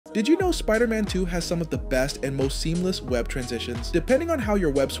Did you know Spider-Man 2 has some of the best and most seamless web transitions? Depending on how you're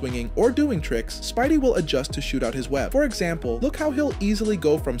web swinging or doing tricks, Spidey will adjust to shoot out his web. For example, look how he'll easily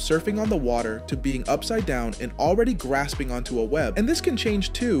go from surfing on the water to being upside down and already grasping onto a web. And this can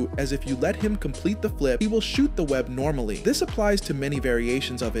change too, as if you let him complete the flip, he will shoot the web normally. This applies to many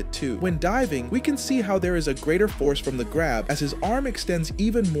variations of it too. When diving, we can see how there is a greater force from the grab as his arm extends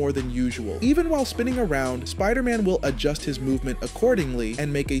even more than usual. Even while spinning around, Spider-Man will adjust his movement accordingly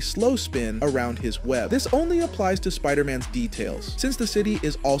and make a slow spin around his web. This only applies to Spider-Man's details, since the city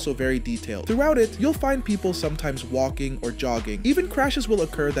is also very detailed. Throughout it, you'll find people sometimes walking or jogging. Even crashes will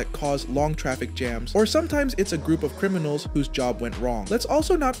occur that cause long traffic jams, or sometimes it's a group of criminals whose job went wrong. Let's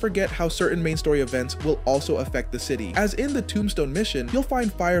also not forget how certain main story events will also affect the city. As in the Tombstone mission, you'll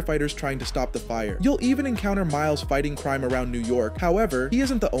find firefighters trying to stop the fire. You'll even encounter Miles fighting crime around New York. However, he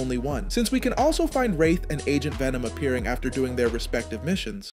isn't the only one, since we can also find Wraith and Agent Venom appearing after doing their respective missions.